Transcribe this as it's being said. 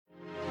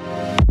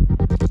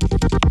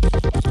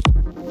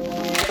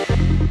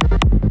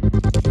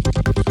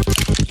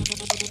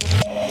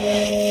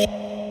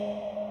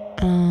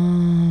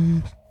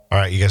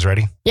right, you guys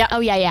ready? Yeah. Oh,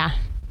 yeah.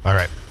 All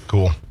right,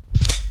 cool.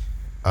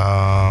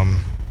 I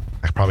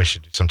probably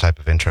should do some type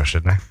of intro,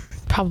 shouldn't I?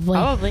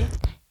 Probably.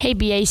 Hey,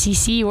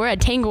 BACC, we're at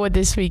Tanglewood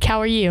this week. How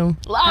are you?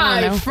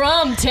 Live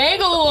from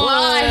Tanglewood.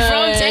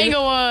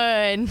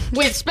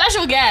 With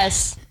special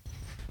guests.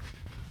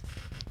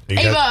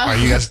 Ava.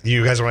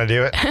 You guys want to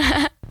do it?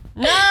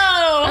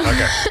 No.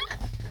 Okay.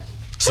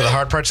 So the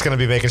hard part's going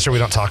to be making sure we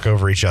don't talk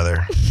over each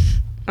other.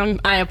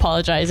 I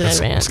apologize in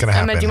advance. It's going to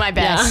happen. I'm going to do my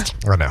best.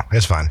 I know,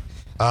 it's fine.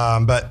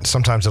 But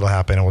sometimes it'll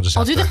happen and we'll just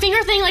I'll do the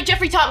finger thing like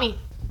Jeffrey taught me.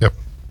 Yep.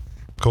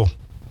 Cool.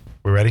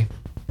 We ready?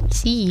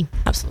 See.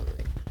 Absolutely.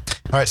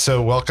 All right,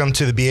 so welcome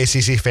to the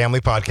BACC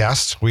Family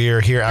Podcast. We are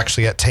here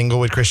actually at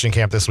Tanglewood Christian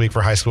Camp this week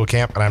for high school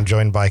camp, and I'm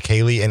joined by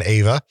Kaylee and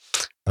Ava.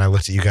 And I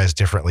looked at you guys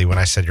differently when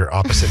I said your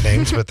opposite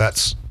names, but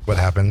that's what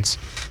happens.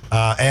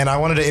 And I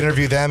wanted to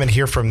interview them and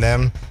hear from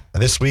them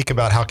this week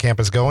about how camp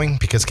is going,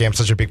 because camp's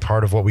such a big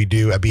part of what we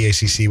do at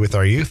BACC with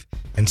our youth.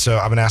 And so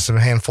I'm going to ask them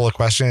a handful of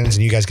questions,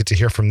 and you guys get to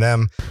hear from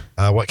them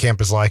what camp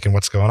is like and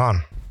what's going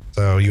on.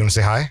 So you want to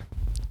say hi?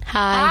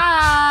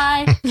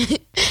 Hi.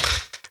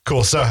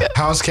 Cool. So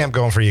how's camp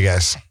going for you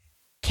guys?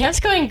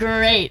 Camp's going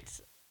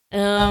great.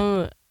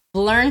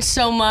 Learned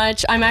so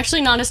much. I'm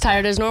actually not as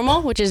tired as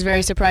normal, which is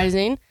very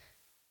surprising.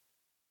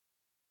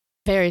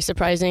 Very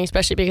surprising,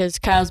 especially because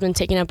Kyle's been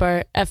taking up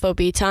our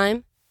FOB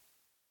time.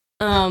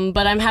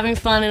 But I'm having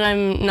fun and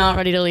I'm not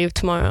ready to leave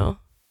tomorrow,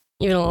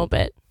 even a little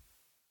bit.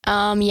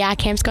 Yeah,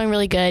 camp's going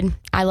really good.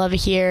 I love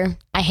it here.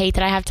 I hate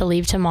that I have to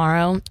leave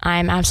tomorrow.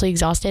 I'm absolutely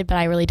exhausted, but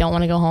I really don't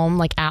want to go home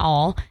like at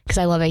all because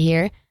I love it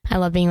here. I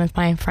love being with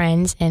my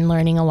friends and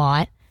learning a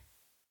lot.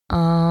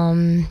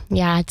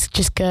 Yeah, it's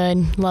just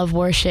good. Love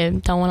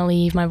worship. Don't want to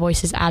leave. My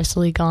voice is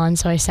absolutely gone,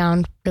 so I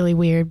sound really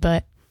weird,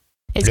 but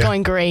it's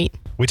going great.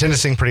 We tend to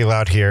sing pretty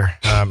loud here,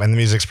 and the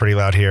music's pretty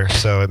loud here,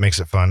 so it makes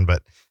it fun.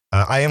 But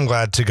I am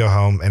glad to go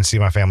home and see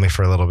my family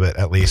for a little bit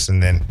at least,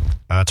 and then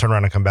turn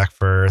around and come back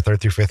for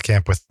 3rd through 5th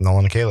camp with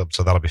Nolan and Caleb.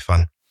 So that'll be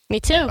fun. Me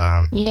too.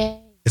 Yay.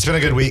 It's been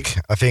a good week.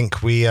 I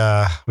think we've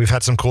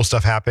had some cool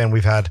stuff happen.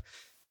 We got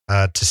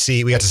to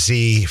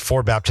see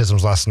 4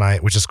 baptisms last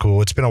night, which is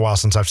cool. It's been a while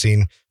since I've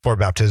seen 4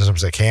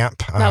 baptisms at camp.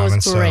 That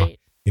was great.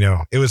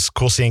 So, it was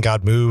cool seeing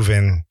God move,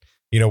 and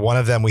one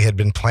of them we had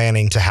been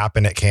planning to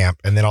happen at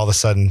camp, and then all of a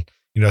sudden,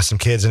 some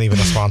kids and even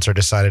a sponsor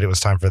decided it was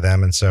time for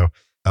them. And so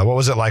what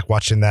was it like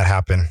watching that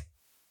happen?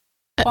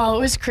 Wow, it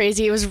was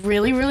crazy. It was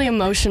really, really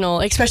emotional,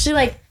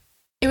 especially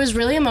it was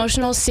really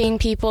emotional seeing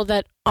people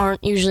that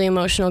aren't usually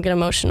emotional get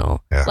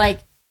emotional. Yeah.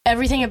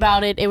 Everything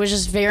about it, it was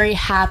just very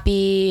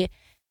happy.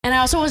 And I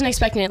also wasn't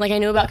expecting it. I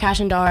knew about Cash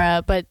and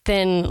Dara, but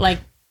then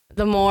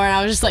the more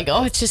I was just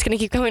oh, it's just going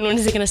to keep going. When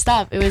is it going to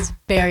stop? It was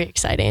very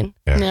exciting.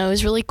 Yeah. No, it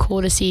was really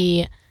cool to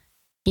see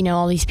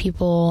all these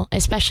people,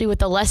 especially with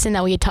the lesson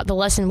that we had the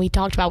lesson we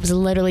talked about was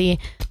literally,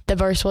 the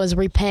verse was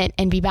repent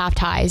and be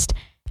baptized.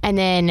 And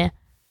then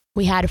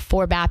we had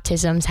 4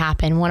 baptisms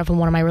happen. One of them,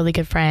 one of my really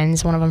good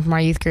friends, one of them from our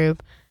youth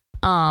group,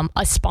 a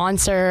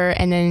sponsor.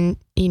 And then,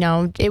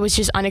 it was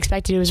just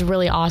unexpected. It was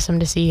really awesome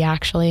to see,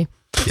 actually.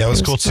 Yeah, it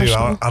was cool too.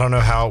 I don't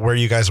know where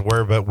you guys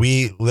were, but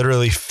we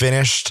literally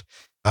finished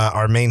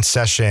our main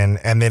session,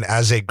 and then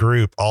as a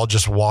group all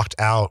just walked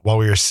out while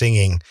we were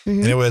singing.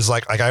 Mm-hmm. And it was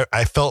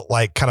I felt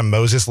like kind of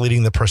Moses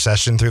leading the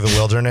procession through the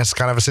wilderness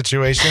kind of a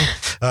situation.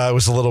 It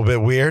was a little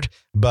bit weird,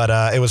 but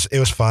it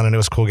was fun, and it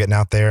was cool getting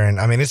out there. And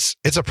I mean, it's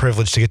a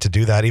privilege to get to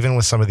do that, even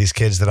with some of these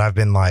kids that I've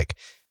been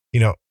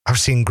I've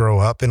seen grow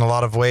up in a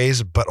lot of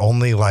ways, but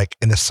only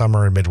in the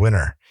summer and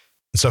midwinter.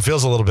 So it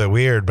feels a little bit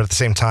weird, but at the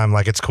same time,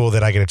 it's cool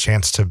that I get a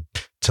chance to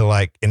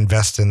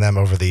invest in them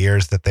over the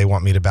years, that they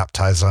want me to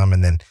baptize them,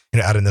 and then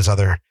add in this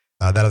that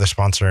other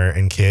sponsor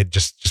and kid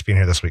just being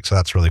here this week. So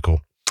that's really cool.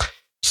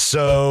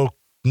 So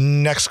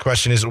next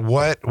question is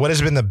what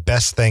has been the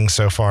best thing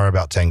so far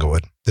about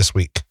Tanglewood this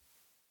week?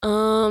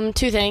 2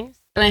 things,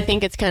 and I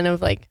think it's kind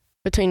of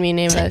between me and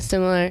Ava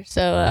similar.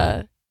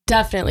 So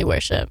definitely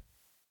worship.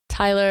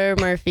 Tyler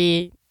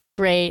Murphy,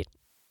 great,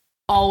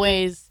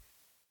 always.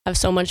 Have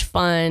so much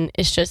fun.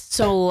 It's just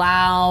so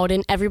loud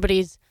and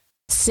everybody's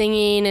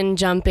singing and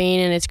jumping,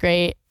 and it's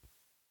great.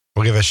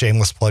 We'll give a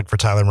shameless plug for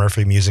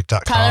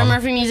TylerMurphyMusic.com.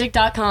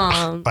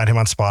 TylerMurphyMusic.com. Find him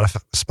on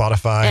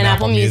Spotify and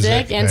Apple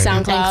Music and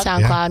SoundCloud.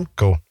 SoundCloud. Yeah,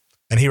 cool.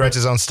 And he writes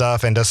his own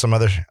stuff and does some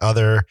other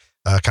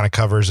kind of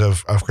covers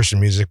of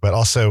Christian music, but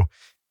also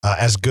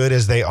as good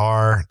as they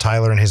are,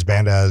 Tyler and his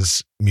band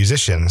as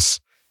musicians,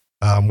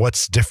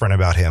 what's different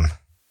about him?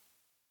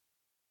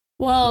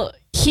 Well,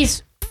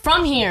 he's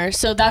from here,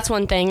 so that's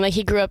one thing.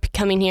 He grew up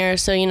coming here,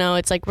 so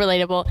it's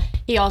relatable.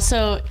 He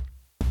also,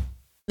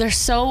 they're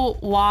so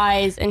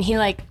wise, and he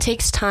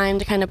takes time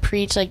to kind of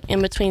preach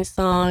in between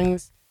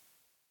songs,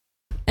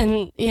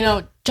 and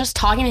just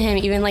talking to him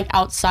even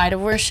outside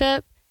of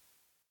worship,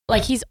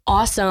 he's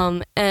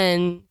awesome,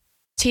 and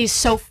he's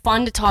so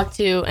fun to talk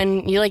to,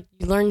 and you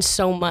learn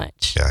so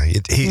much. Yeah,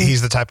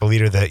 he's the type of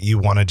leader that you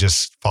want to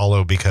just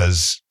follow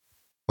because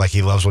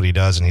he loves what he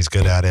does and he's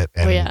good at it,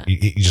 and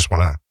you just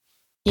want to.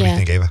 What do you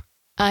think, Ava?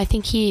 I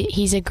think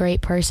he's a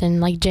great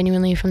person.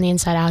 Genuinely from the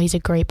inside out, he's a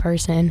great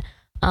person.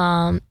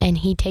 And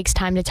he takes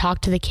time to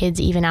talk to the kids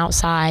even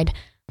outside.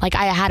 Like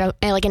I had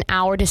an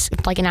hour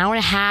and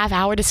a half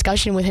hour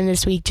discussion with him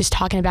this week, just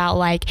talking about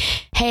like,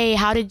 hey,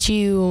 how did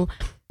you,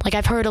 like,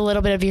 I've heard a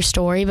little bit of your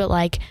story, but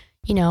like,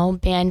 you know,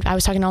 I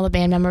was talking to all the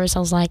band members. I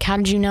was like, how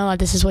did you know that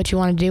this is what you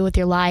want to do with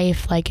your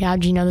life? Like, how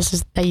did you know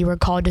that you were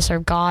called to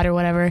serve God or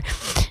whatever?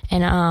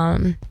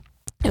 And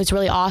it was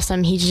really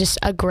awesome. He's just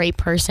a great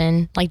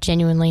person, like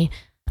genuinely.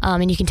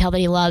 And you can tell that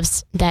he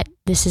loves that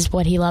this is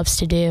what he loves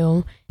to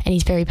do, and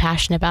he's very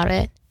passionate about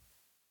it.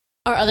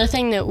 Our other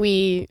thing that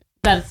we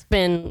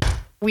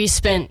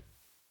spent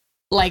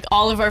like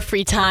all of our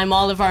free time,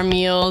 all of our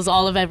meals,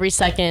 all of every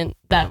second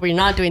that we're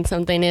not doing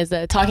something is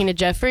talking to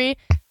Jeffrey,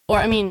 or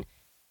I mean,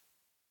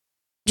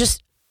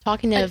 just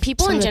talking to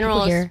people in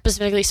general,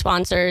 specifically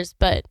sponsors,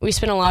 but we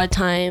spent a lot of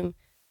time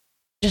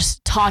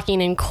just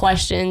talking and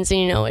questions, and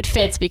you know, it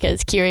fits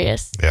because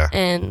curious. Yeah.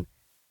 And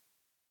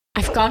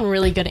I've gotten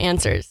really good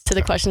answers to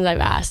the questions I've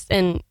asked,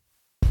 and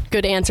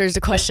good answers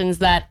to questions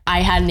that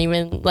I hadn't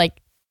even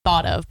like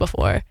thought of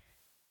before.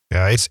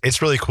 Yeah,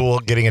 it's really cool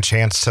getting a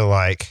chance to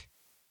like,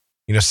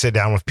 you know, sit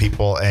down with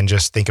people and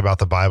just think about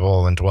the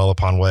Bible and dwell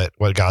upon what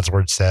God's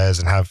word says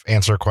and have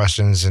answer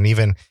questions and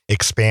even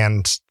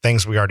expand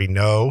things we already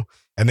know.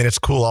 And then it's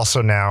cool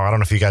also now, I don't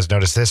know if you guys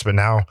noticed this, but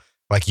now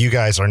like you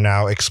guys are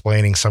now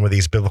explaining some of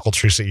these biblical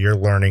truths that you're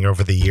learning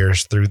over the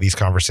years through these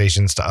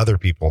conversations to other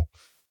people.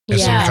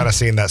 And so you're kind of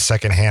seeing that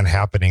secondhand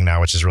happening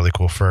now, which is really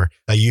cool for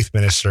a youth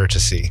minister to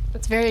see.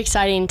 It's very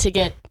exciting to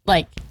get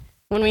like,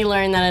 when we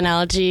learn that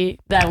analogy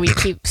that we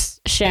keep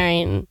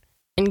sharing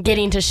and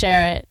getting to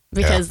share it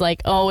because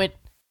like, oh, it,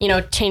 you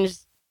know, changed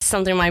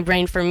something in my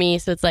brain for me.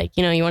 So it's like,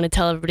 you know, you want to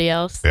tell everybody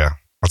else. Yeah,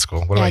 that's cool.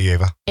 What about you,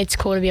 Ava? It's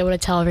cool to be able to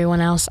tell everyone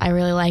else. I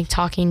really like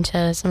talking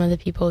to some of the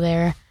people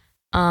there.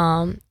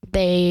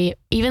 They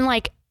even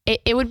like,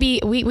 it would be,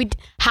 we'd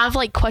have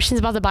like questions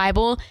about the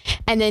Bible.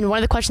 And then one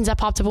of the questions that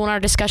popped up in our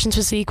discussions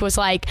this week was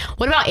like,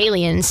 what about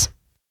aliens?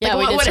 Yeah,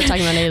 like, we did start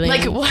talking about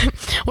aliens.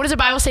 Like, what does the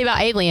Bible say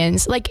about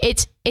aliens? Like,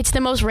 it's the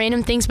most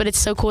random things, but it's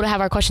so cool to have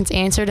our questions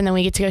answered, and then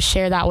we get to go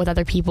share that with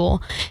other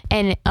people.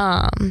 And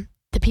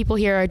the people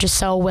here are just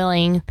so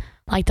willing.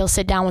 Like, they'll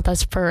sit down with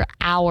us for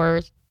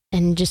hours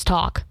and just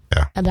talk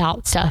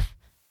about stuff.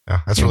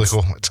 Yeah, that's really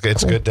cool. It's good.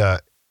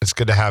 It's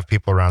good to have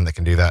people around that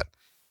can do that.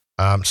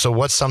 So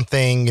what's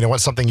something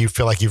you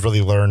feel like you've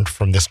really learned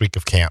from this week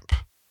of camp?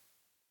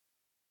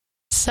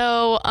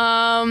 So,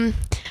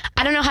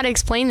 I don't know how to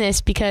explain this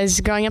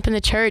because growing up in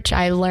the church,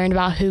 I learned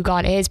about who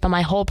God is, but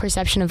my whole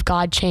perception of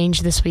God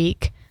changed this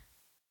week,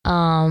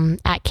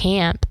 at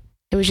camp.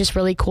 It was just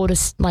really cool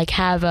to like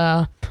have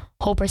a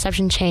whole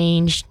perception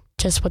change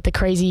just with the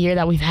crazy year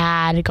that we've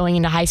had going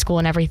into high school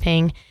and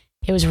everything.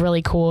 It was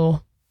really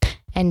cool.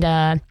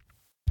 And,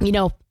 you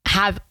know,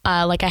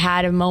 like I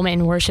had a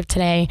moment in worship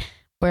today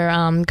where,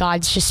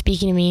 God's just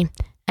speaking to me,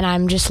 and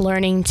I'm just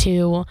learning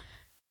to,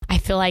 I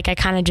feel like I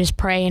kind of just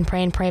pray and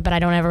pray and pray, but I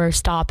don't ever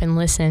stop and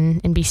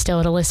listen and be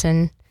still to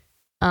listen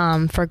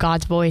for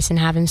God's voice and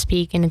have him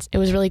speak. And it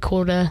was really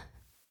cool to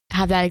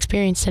have that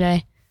experience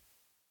today.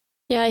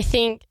 Yeah, I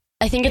think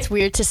it's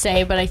weird to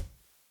say, but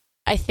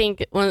I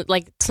think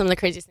like some of the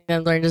craziest things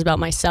I've learned is about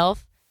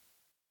myself.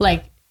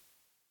 Like,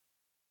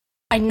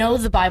 I know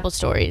the Bible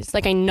stories,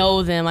 like I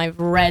know them, I've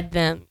read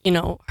them, you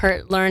know,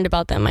 learned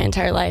about them my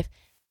entire life.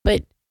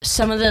 But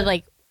some of the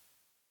like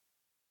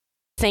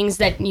things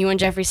that you and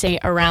Jeffrey say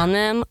around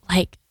them,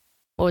 like,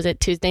 what was it,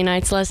 Tuesday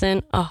night's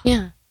lesson? Oh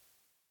yeah.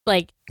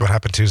 Like, what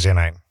happened Tuesday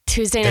night?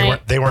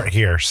 They weren't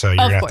here, so you're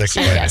gonna have to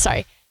explain. Yeah,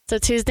 sorry. So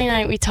Tuesday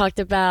night we talked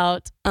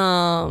about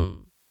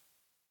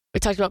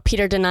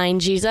Peter denying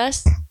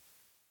Jesus,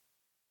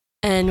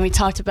 and we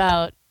talked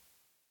about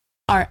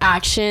our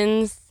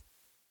actions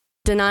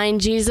denying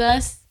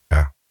Jesus.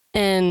 Yeah.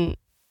 And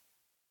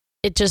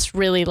it just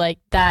really like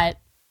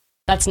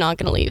that's not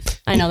gonna leave.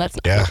 I know that's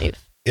not gonna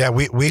leave. Yeah,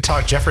 we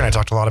talked, Jeffrey and I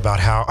talked a lot about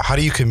how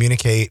do you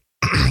communicate.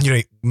 You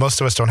know,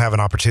 most of us don't have an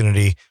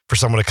opportunity for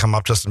someone to come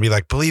up to us and be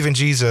like, believe in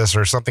Jesus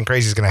or something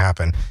crazy is going to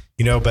happen,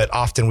 you know, but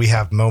often we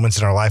have moments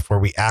in our life where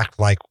we act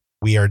like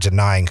we are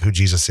denying who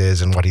Jesus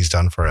is and what he's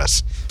done for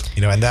us,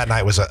 you know, and that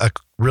night was a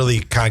really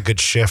kind of good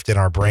shift in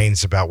our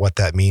brains about what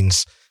that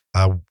means,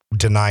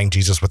 denying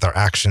Jesus with our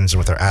actions and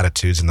with our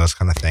attitudes and those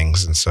kind of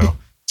things. And so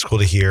it's cool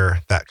to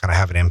hear that kind of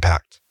have an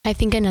impact. I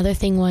think another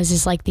thing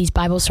is like these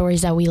Bible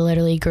stories that we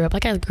literally grew up.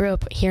 Like I grew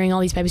up hearing all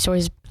these Bible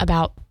stories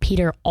about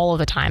Peter all of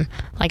the time.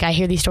 Like I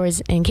hear these stories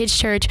in kids'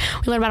 church.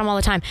 We learn about them all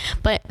the time.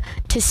 But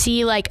to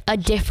see like a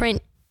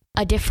different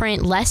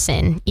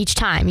lesson each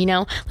time, you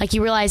know, like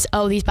you realize,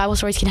 oh, these Bible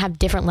stories can have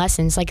different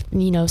lessons. Like,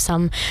 you know,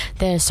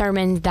 the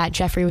sermon that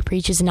Jeffrey would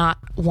preach is not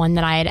one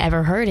that I had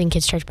ever heard in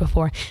kids' church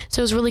before.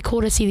 So it was really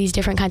cool to see these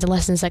different kinds of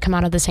lessons that come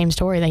out of the same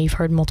story that you've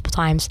heard multiple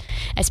times.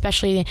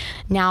 Especially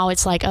now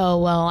it's like, oh,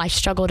 well, I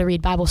struggle to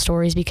read Bible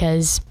stories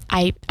because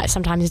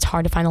sometimes it's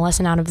hard to find a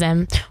lesson out of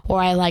them.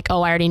 Or I like,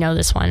 oh, I already know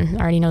this one.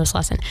 I already know this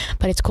lesson.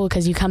 But it's cool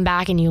because you come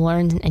back and you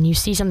learn and you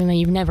see something that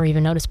you've never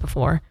even noticed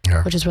before,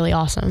 which is really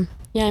awesome.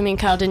 Yeah, I mean,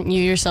 Kyle, didn't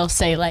you yourself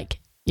say, like,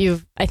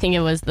 I think it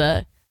was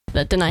the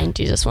the denying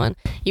Jesus one.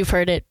 You've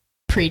heard it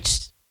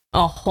preached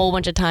a whole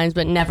bunch of times,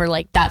 but never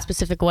like that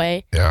specific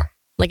way. Yeah.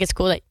 Like it's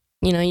cool that,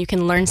 you know, you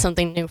can learn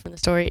something new from the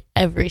story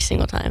every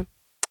single time.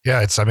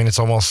 Yeah. It's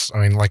almost,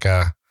 like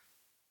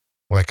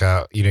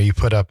you know, you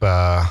put up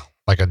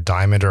like a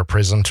diamond or a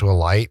prism to a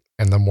light,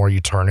 and the more you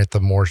turn it, the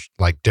more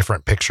like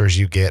different pictures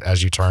you get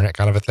as you turn it,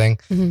 kind of a thing.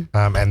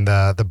 Mm-hmm. And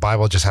the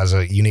Bible just has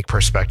a unique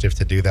perspective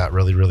to do that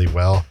really, really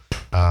well.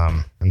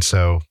 And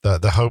so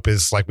the hope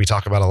is, like we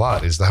talk about a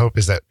lot, is the hope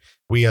is that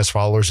we as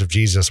followers of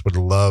Jesus would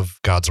love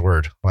God's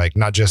word, like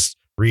not just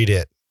read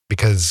it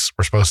because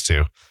we're supposed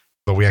to,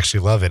 but we actually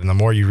love it. And the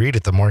more you read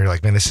it, the more you're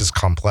like, man, this is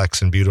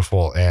complex and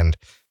beautiful and,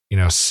 you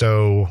know,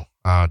 so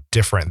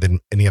different than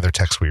any other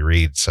text we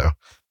read. So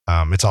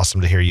it's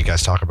awesome to hear you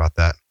guys talk about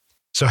that.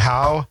 So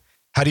how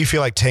do you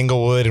feel like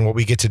Tanglewood and what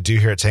we get to do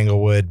here at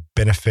Tanglewood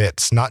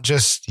benefits not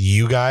just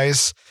you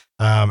guys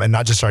and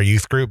not just our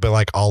youth group, but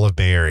like all of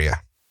Bay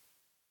Area?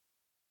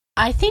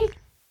 I think,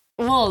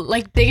 well,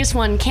 like biggest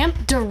one,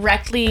 camp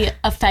directly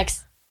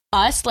affects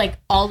us, like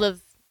all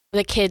of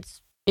the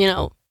kids, you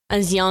know,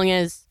 as young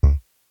as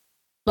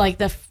like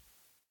the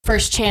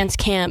first chance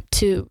camp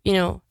to, you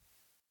know,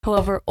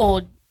 however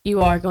old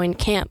you are going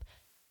to camp,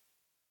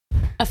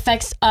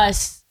 affects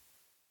us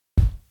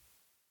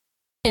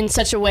in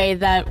such a way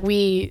that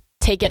we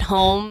take it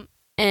home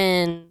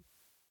and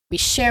we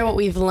share what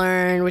we've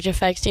learned, which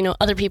affects, you know,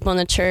 other people in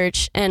the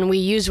church, and we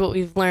use what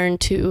we've learned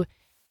to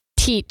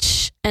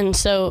teach. And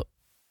so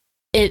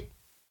it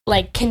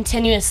like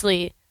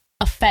continuously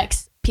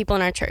affects people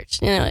in our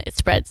church. You know, it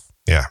spreads.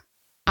 Yeah.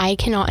 I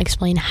cannot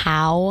explain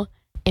how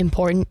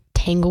important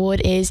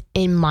Tanglewood is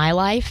in my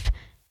life.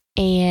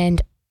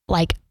 And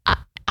like,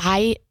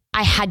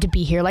 I had to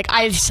be here. Like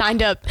I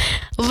signed up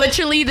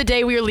literally the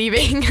day we were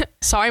leaving.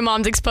 Sorry,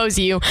 Mom, to expose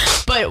you,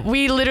 but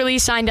we literally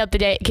signed up the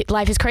day.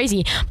 Life is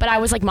crazy. But I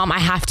was like, Mom, I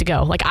have to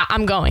go. Like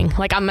I'm going.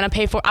 Like I'll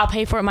pay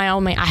for it my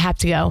own way. I have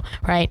to go.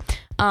 Right.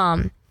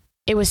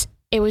 It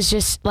was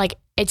just like,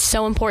 it's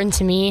so important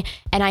to me.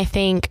 And I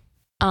think,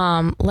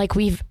 like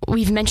we've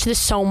mentioned this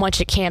so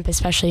much at camp,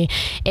 especially,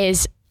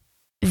 is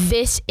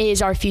this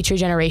is our future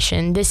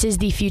generation. This is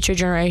the future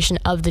generation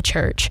of the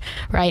church,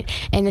 right?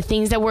 And the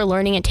things that we're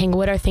learning at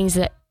Tanglewood are things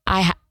that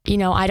I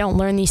don't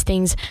learn these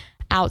things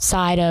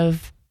outside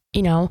of,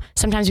 you know,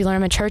 sometimes we learn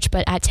them at church,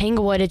 but at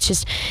Tanglewood, it's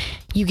just,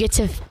 you get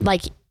to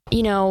like,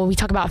 you know, we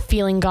talk about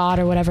feeling God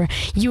or whatever.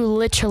 You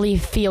literally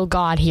feel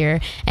God here.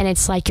 And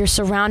it's like you're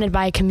surrounded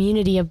by a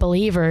community of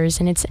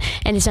believers, and it's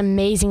an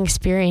amazing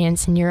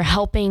experience. And you're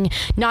helping,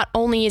 not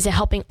only is it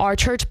helping our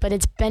church, but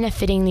it's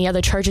benefiting the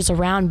other churches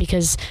around,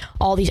 because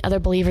all these other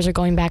believers are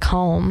going back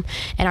home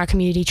and our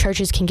community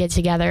churches can get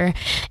together.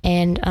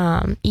 And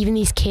even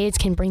these kids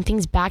can bring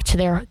things back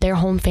to their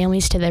home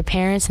families, to their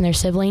parents and their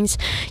siblings.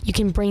 You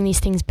can bring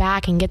these things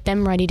back and get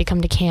them ready to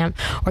come to camp,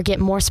 or get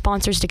more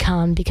sponsors to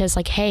come, because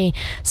like, hey,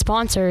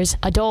 sponsors,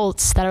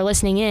 adults that are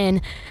listening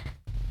in,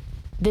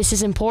 this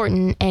is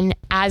important. And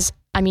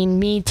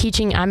me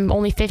teaching, I'm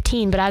only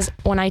 15, but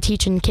when I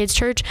teach in kids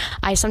church,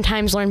 I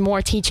sometimes learn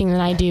more teaching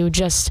than I do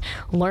just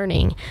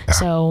learning. Yeah.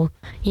 So,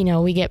 you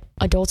know, we get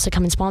adults to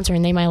come and sponsor,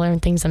 and they might learn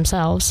things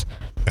themselves.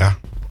 Yeah.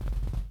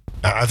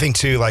 I think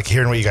too, like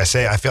hearing what you guys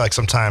say, I feel like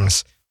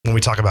sometimes when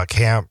we talk about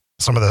camp,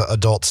 some of the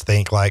adults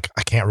think like,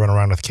 I can't run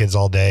around with kids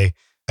all day.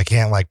 I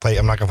can't like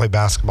I'm not going to play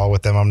basketball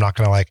with them. I'm not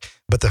going to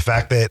but the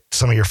fact that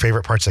some of your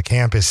favorite parts of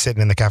camp is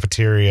sitting in the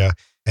cafeteria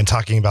and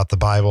talking about the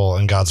Bible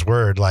and God's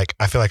word. Like,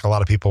 I feel like a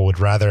lot of people would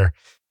rather,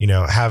 you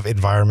know, have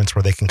environments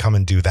where they can come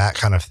and do that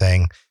kind of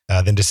thing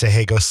than to say,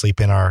 hey, go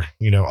sleep in our,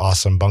 you know,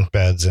 awesome bunk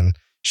beds and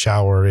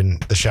shower in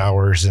the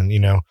showers and, you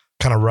know,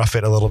 kind of rough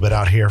it a little bit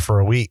out here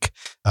for a week.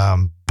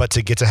 But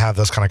to get to have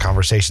those kind of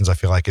conversations, I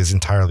feel like is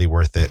entirely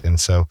worth it. And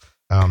so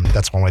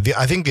that's one way.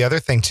 I think the other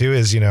thing too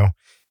is, you know,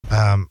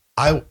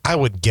 I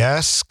would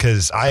guess,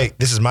 because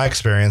this is my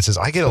experience, is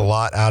I get a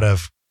lot out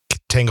of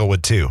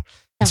Tanglewood too.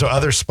 And so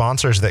other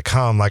sponsors that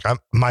come, like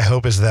my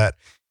hope is that,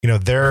 you know,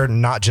 they're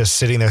not just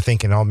sitting there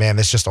thinking, oh man,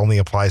 this just only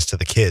applies to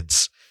the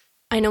kids.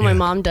 I know my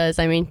mom does.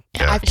 I mean,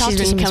 yeah.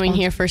 She's been coming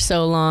here for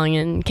so long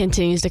and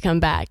continues to come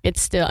back.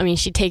 It's still, I mean,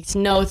 she takes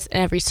notes in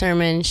every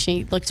sermon.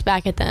 She looks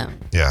back at them.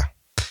 Yeah.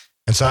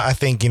 And so I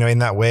think, you know, in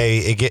that way,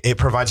 it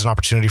provides an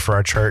opportunity for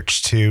our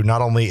church to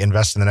not only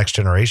invest in the next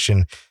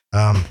generation,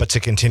 but to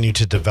continue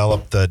to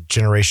develop the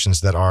generations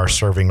that are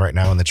serving right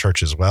now in the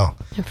church as well,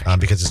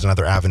 because it's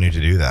another avenue to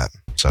do that.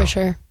 So. For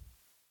sure.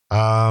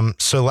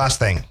 So last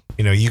thing,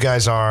 you know, you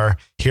guys are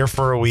here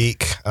for a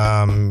week.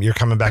 You're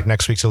coming back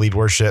next week to lead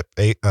worship,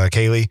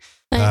 Kaylee.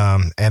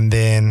 And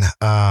then,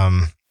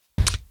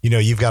 you know,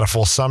 you've got a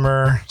full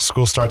summer.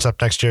 School starts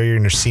up next year. You're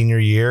in your senior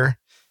year.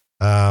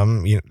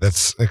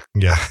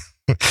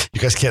 You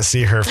guys can't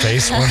see her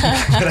face when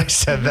I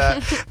said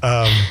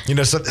that. You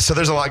know, so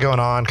there's a lot going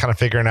on, kind of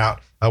figuring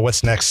out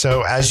what's next.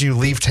 So as you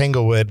leave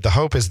Tanglewood, the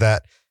hope is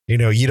that, you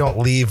know, you don't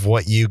leave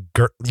what you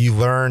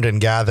learned and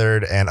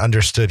gathered and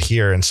understood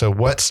here. And so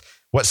what's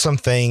some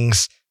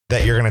things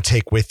that you're going to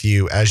take with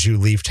you as you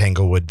leave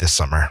Tanglewood this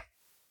summer?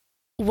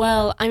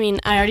 Well, I mean,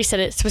 I already said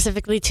it,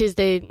 specifically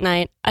Tuesday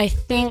night. I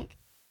think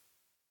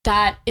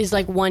that is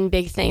like one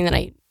big thing that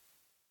I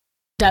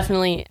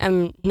definitely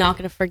am not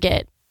going to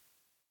forget.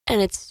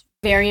 And it's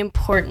very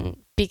important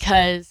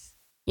because,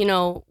 you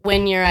know,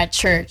 when you're at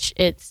church,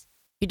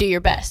 you do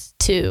your best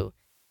to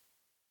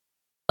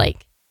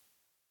like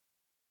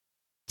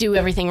do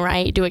everything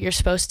right, do what you're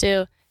supposed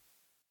to.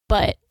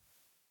 But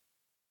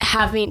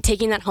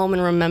taking that home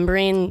and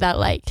remembering that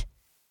like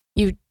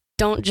you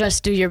don't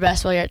just do your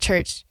best while you're at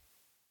church.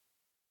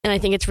 And I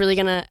think it's really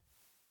going to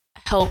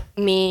help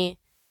me,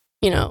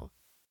 you know,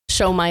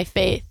 show my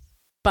faith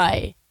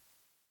by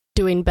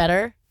doing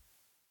better.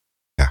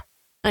 Yeah.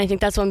 And I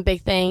think that's one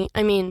big thing.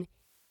 I mean,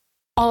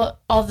 all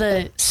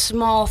the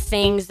small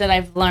things that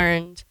I've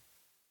learned,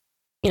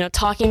 you know,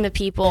 talking to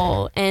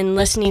people and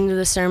listening to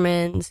the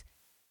sermons,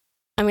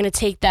 I'm going to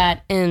take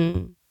that,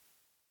 and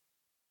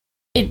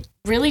it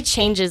really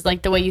changes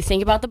like the way you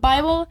think about the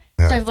Bible.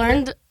 Yeah. So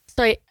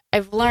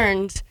I've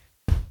learned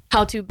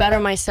how to better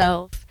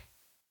myself,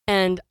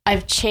 and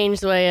I've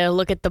changed the way I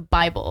look at the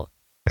Bible.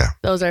 Yeah.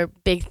 Those are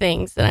big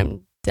things that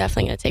I'm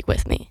definitely going to take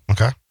with me.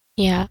 Okay.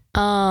 Yeah.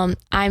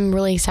 I'm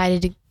really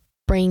excited to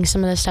bring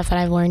some of the stuff that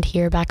I've learned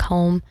here back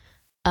home,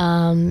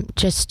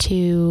 just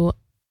to,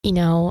 you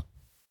know,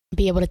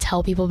 be able to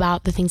tell people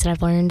about the things that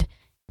I've learned,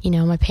 you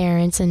know, my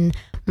parents and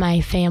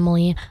my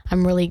family.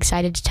 I'm really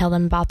excited to tell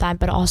them about that,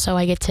 but also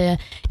I get to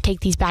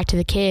take these back to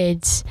the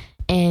kids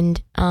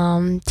and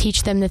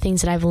teach them the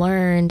things that I've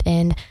learned,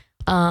 and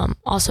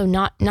also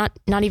not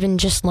even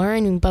just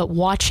learning, but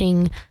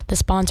watching the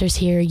sponsors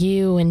here,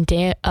 you and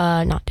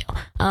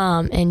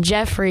and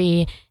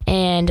Jeffrey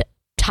and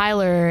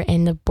Tyler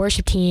and the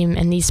worship team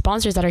and these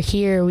sponsors that are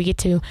here. We get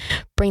to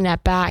bring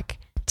that back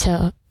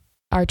to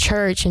our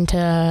church and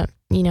to,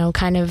 you know,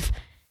 kind of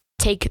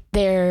take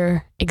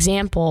their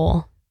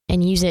example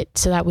and use it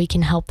so that we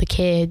can help the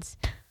kids.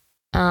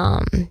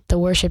 The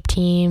worship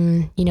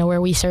team, you know,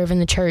 where we serve in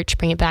the church,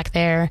 bring it back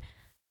there.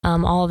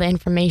 All of the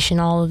information,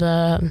 all of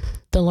the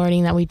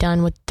learning that we've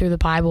done through the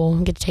Bible,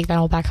 we get to take that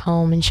all back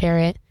home and share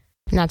it.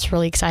 And that's a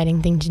really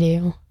exciting thing to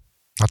do.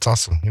 That's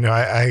awesome. You know,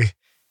 I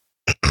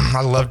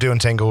I love doing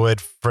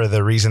Tanglewood for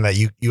the reason that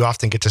you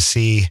often get to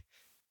see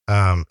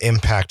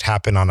impact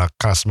happen on a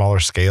kind of smaller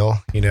scale.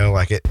 You know,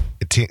 like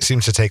it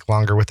seems to take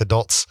longer with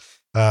adults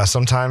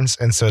sometimes.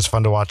 And so it's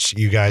fun to watch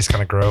you guys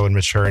kind of grow and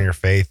mature in your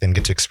faith and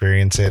get to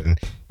experience it. And,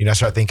 you know, I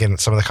start thinking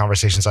some of the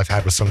conversations I've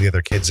had with some of the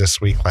other kids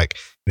this week, like,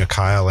 you know,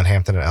 Kyle and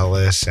Hampton and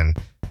Ellis, and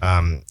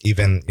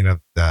even, you know,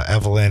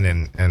 Evelyn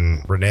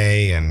and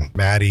Renee and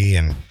Maddie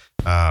and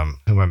who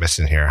am I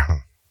missing here?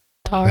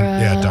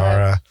 Dara.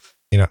 Dara.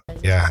 You know,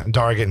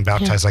 Dara getting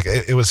baptized. Yeah.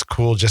 Like it was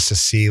cool just to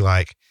see,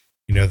 like,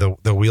 you know,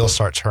 the wheels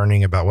start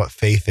turning about what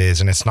faith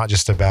is. And it's not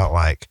just about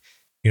like,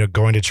 you know,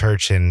 going to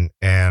church and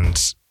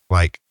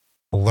like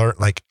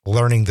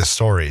learning the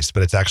stories,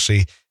 but it's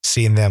actually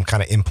seeing them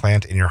kind of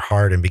implant in your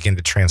heart and begin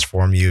to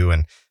transform you.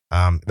 And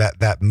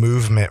that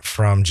movement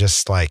from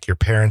just like your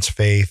parents'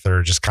 faith,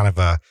 or just kind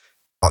of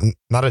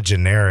not a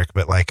generic,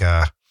 but like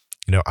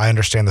you know, I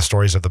understand the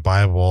stories of the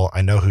Bible,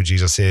 I know who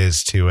Jesus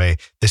is, to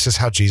this is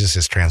how Jesus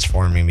is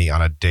transforming me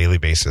on a daily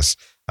basis.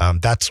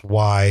 That's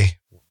why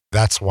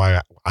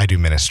I do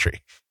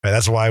ministry. Right?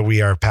 That's why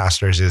we are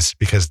pastors, is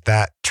because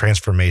that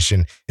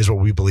transformation is what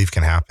we believe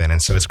can happen. And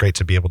so it's great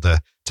to be able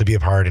to be a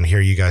part and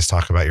hear you guys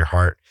talk about your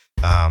heart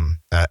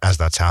as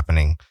that's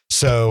happening.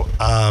 So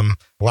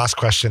last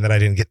question that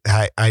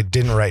I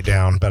didn't write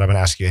down, but I'm going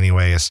to ask you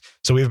anyway, is,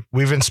 so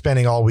we've been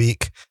spending all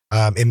week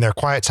in their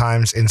quiet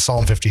times in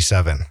Psalm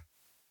 57.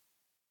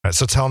 All right,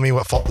 so tell me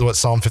what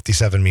Psalm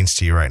 57 means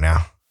to you right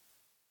now.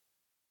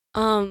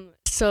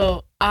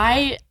 So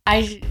I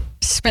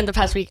spent the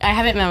past week, I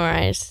have it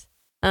memorized.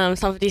 Psalm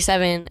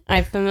 57,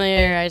 I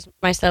familiarized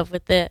myself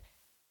with it.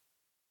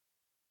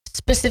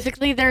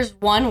 Specifically, there's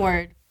one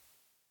word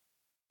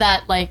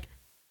that like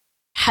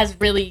has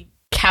really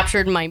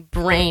captured my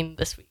brain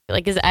this week.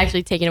 Like, is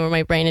actually taking over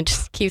my brain and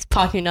just keeps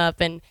popping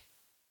up, and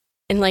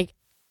like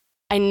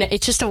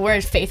it's just a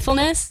word,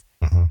 faithfulness.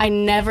 Mm-hmm. I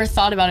never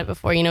thought about it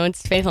before. You know,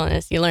 it's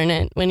faithfulness. You learn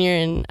it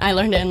when I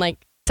learned it in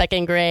like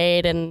second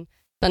grade and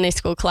Sunday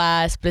school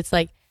class, but it's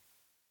like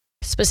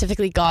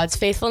specifically God's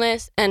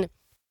faithfulness. And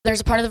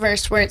there's a part of the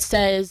verse where it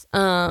says,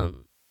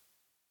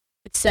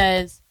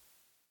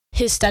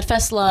 his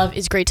steadfast love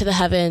is great to the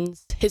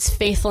heavens, his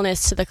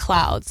faithfulness to the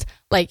clouds.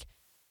 Like,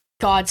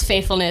 God's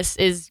faithfulness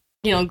is,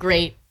 you know,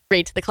 great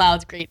to the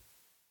clouds, great,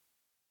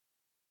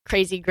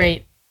 crazy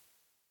great.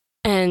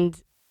 And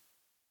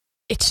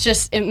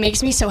it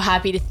makes me so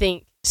happy to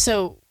think.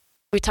 So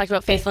we talked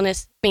about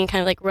faithfulness being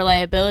kind of like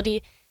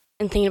reliability,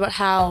 and thinking about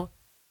how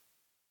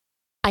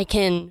I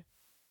can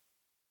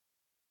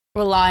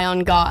rely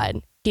on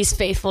God. He's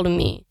faithful to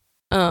me.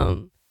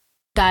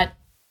 That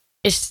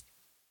is,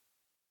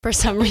 for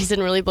some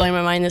reason, really blowing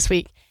my mind this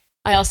week.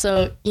 I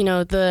also, you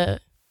know,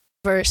 the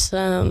verse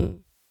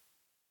 9,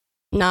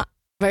 I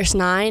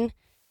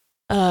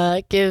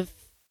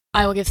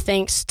will give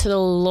thanks to the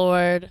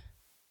Lord.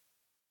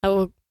 I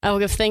will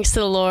give thanks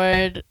to the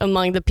Lord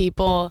among the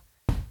people.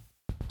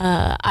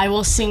 I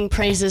will sing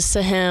praises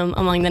to him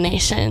among the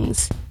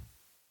nations.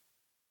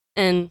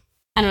 And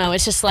I don't know,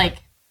 it's just like,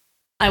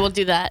 I will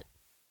do that.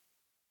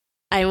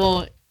 I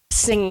will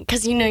sing,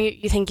 because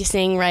you think you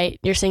sing, right?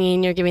 You're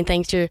singing, you're giving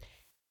thanks, you're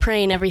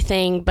praying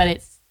everything, but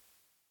it's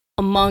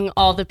among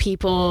all the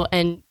people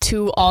and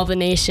to all the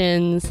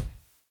nations.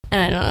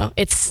 And I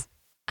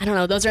don't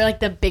know, those are like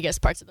the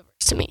biggest parts of the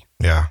verse to me.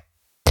 Yeah.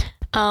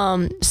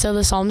 So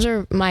the Psalms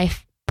are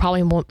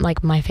probably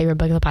like my favorite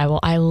book of the Bible.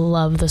 I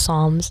love the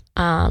Psalms.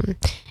 And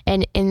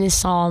in this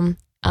Psalm,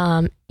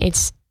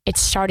 it's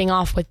starting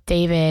off with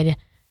David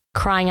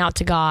crying out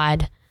to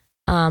God,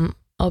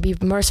 "Oh, be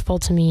merciful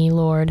to me,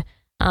 Lord,"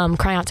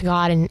 crying out to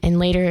God. And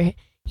later,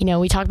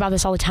 we talk about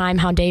this all the time,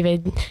 how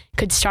David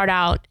could start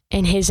out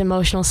in his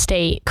emotional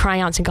state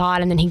crying out to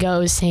God, and then he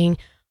goes saying,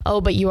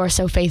 "Oh, but you are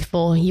so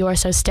faithful. You are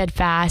so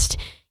steadfast.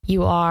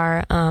 You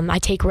are, I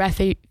take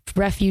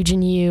refuge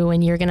in you,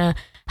 and you're going to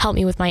help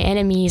me with my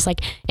enemies."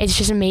 Like, it's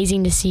just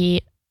amazing to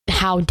see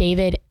how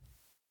David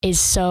is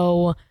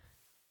so,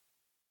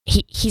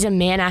 he's a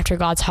man after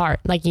God's heart.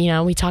 Like,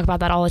 we talk about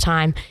that all the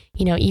time,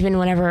 even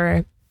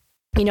whenever,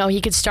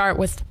 he could start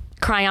with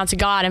crying out to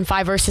God, and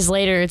 5 verses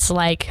later, it's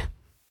like,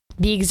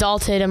 be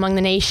exalted among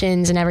the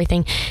nations and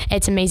everything.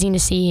 It's amazing to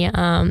see.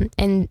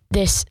 And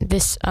this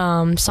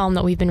Psalm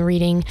that we've been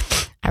reading,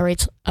 I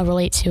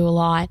relate to a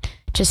lot.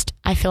 Just,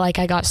 I feel like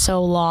I got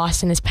so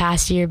lost in this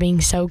past year being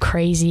so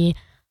crazy.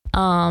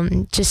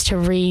 Just to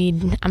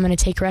read, I'm going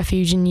to take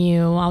refuge in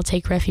you. I'll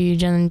take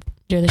refuge under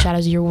the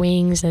shadows of your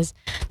wings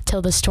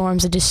till the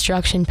storms of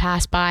destruction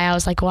pass by. I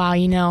was like,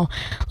 wow,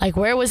 like,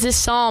 where was this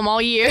Psalm all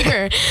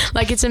year?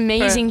 Like, it's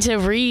amazing to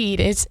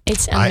read. It's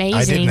amazing.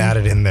 I didn't add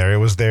it in there. It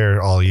was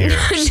there all year.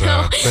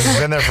 So it's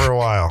been there for a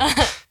while.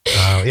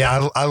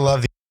 Yeah, I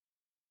love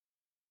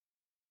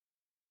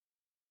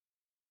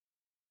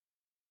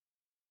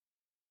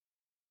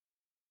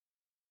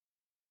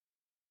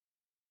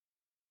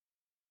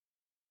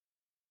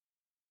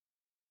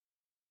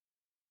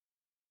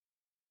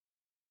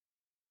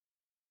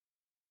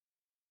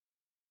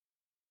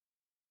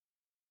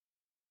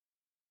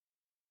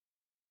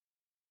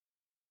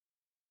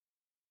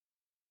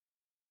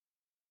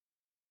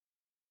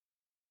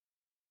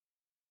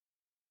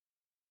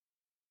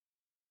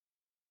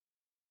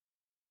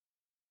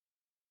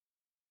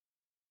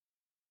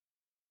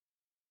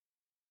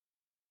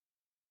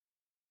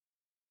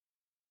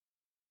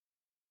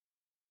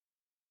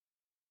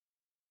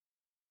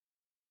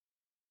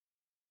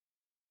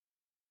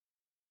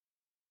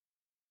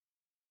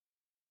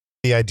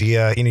the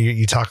idea,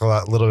 you talk a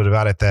little bit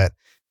about it, that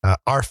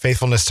our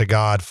faithfulness to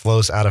God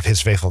flows out of his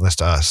faithfulness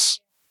to us.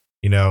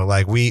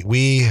 Like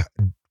we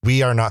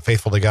are not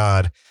faithful to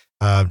God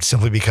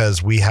simply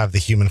because we have the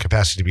human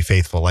capacity to be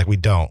faithful. Like, we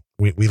don't.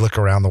 We look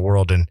around the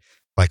world, and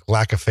like,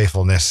 lack of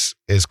faithfulness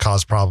is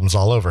caused problems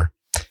all over.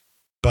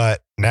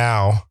 But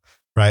now,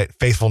 right,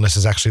 faithfulness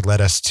has actually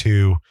led us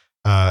to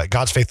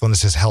God's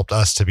faithfulness has helped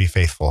us to be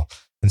faithful.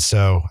 And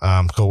so,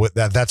 cool.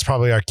 That's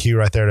probably our cue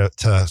right there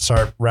to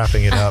start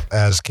wrapping it up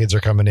as kids are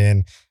coming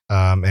in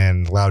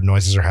and loud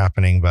noises are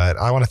happening. But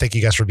I want to thank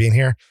you guys for being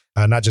here,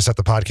 not just at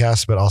the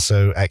podcast, but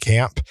also at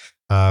camp.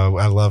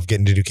 I love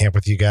getting to do camp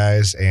with you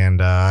guys,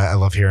 and I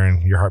love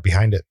hearing your heart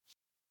behind it.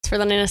 Thanks for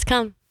letting us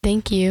come.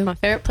 Thank you. My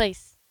favorite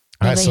place.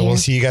 All right, so we'll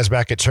see you guys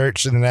back at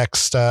church in the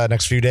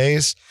next few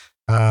days,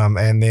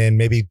 and then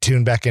maybe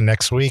tune back in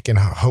next week, and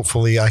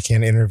hopefully I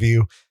can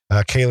interview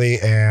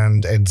Kaylee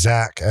and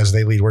Zach as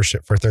they lead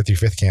worship for 3rd through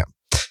 5th camp.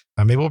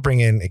 Maybe we'll bring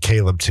in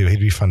Caleb too. He'd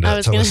be fun to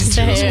listen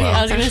to as well.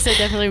 I was going to say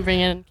definitely bring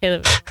in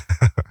Caleb.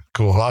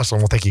 Cool. Awesome.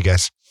 Well, thank you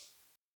guys.